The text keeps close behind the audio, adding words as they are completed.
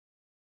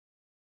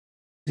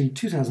The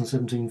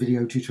 2017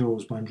 video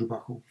tutorials by Andrew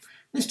Buckle.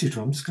 In this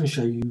tutorial I'm just going to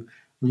show you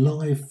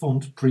live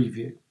font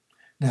preview.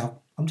 Now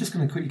I'm just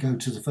going to quickly go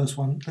to the first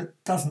one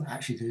that doesn't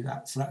actually do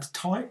that. So that's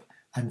type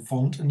and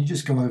font, and you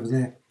just go over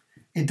there.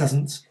 It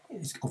doesn't,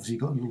 it's obviously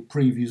got little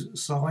previews at the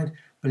side,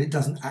 but it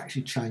doesn't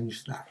actually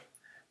change that.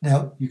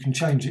 Now you can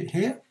change it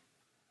here.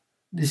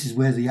 This is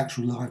where the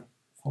actual live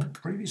font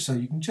preview, so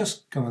you can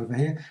just go over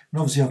here,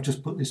 and obviously I've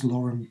just put this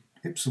Lorem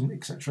Ipsum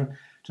etc.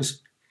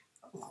 just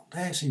along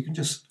there, so you can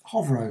just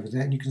hover over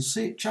there and you can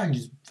see it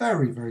changes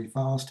very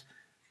fast,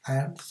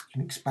 and you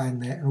can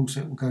expand there, and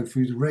also it will go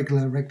through the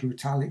regular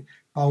italic,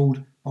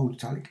 bold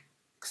italic,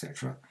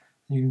 etc.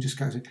 And you can just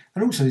go to,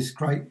 and also this is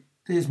great.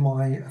 Here's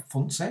my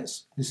font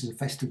sets. This is a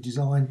festive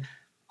design,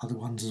 other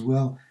ones as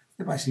well.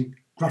 They're basically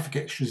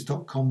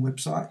graphicextras.com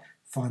website,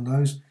 find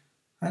those,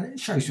 and it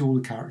shows you all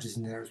the characters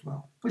in there as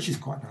well, which is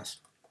quite nice.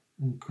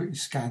 And quickly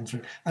scan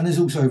through. And there's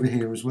also over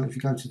here as well, if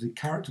you go to the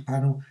character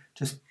panel,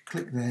 just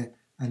click there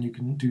and you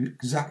can do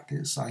exactly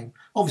the same.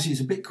 Obviously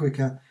it's a bit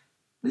quicker,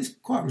 but it's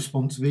quite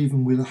responsive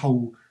even with a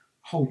whole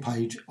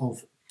page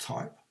of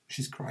type, which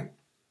is great.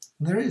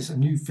 And there is a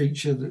new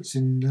feature that's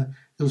in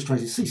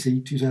Illustrator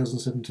CC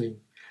 2017.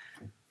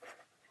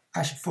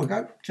 Actually, before I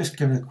go, just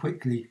going to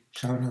quickly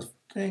show another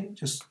thing.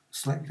 Just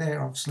select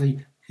there,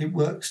 obviously it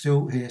works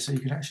still here, so you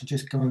can actually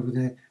just go over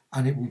there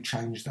and it will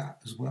change that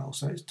as well.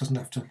 So it doesn't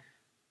have to,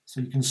 so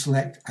you can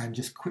select and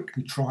just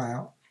quickly try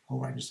out a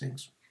whole range of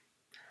things.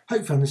 Hope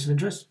you found this of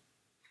interest.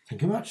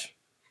 Thank you much.